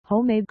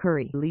Homemade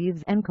curry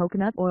leaves and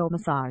coconut oil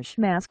massage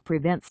mask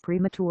prevents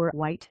premature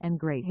white and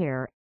gray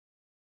hair.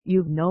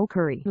 You've no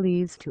curry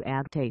leaves to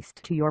add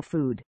taste to your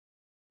food.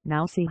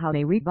 Now see how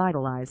they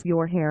revitalize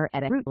your hair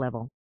at a root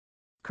level.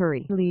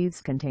 Curry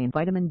leaves contain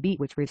vitamin B,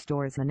 which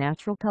restores the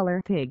natural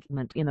color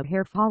pigment in the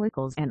hair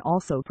follicles and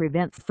also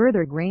prevents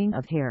further graying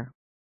of hair.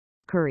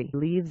 Curry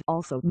leaves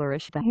also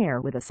nourish the hair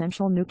with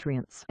essential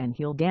nutrients and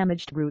heal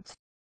damaged roots.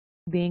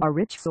 Being a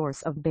rich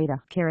source of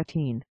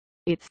beta-carotene,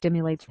 it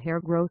stimulates hair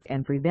growth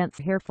and prevents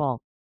hair fall.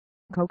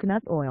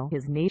 Coconut oil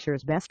is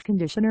nature's best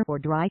conditioner for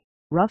dry,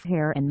 rough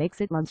hair and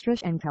makes it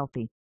lustrous and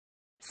healthy.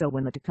 So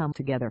when the two come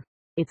together,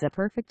 it's a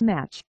perfect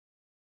match.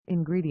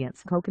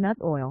 Ingredients: coconut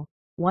oil,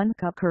 1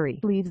 cup curry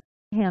leaves,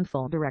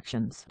 handful.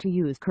 Directions to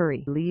use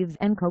curry leaves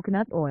and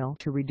coconut oil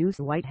to reduce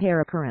white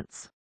hair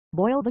occurrence.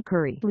 Boil the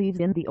curry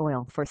leaves in the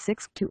oil for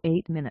 6 to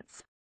 8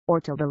 minutes,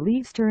 or till the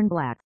leaves turn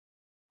black.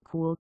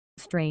 Cool,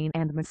 strain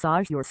and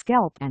massage your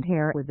scalp and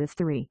hair with this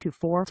 3 to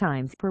 4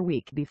 times per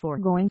week before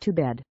going to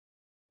bed.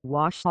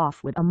 Wash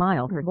off with a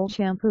mild herbal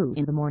shampoo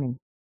in the morning.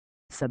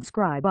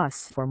 Subscribe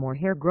us for more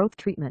hair growth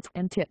treatments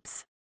and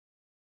tips.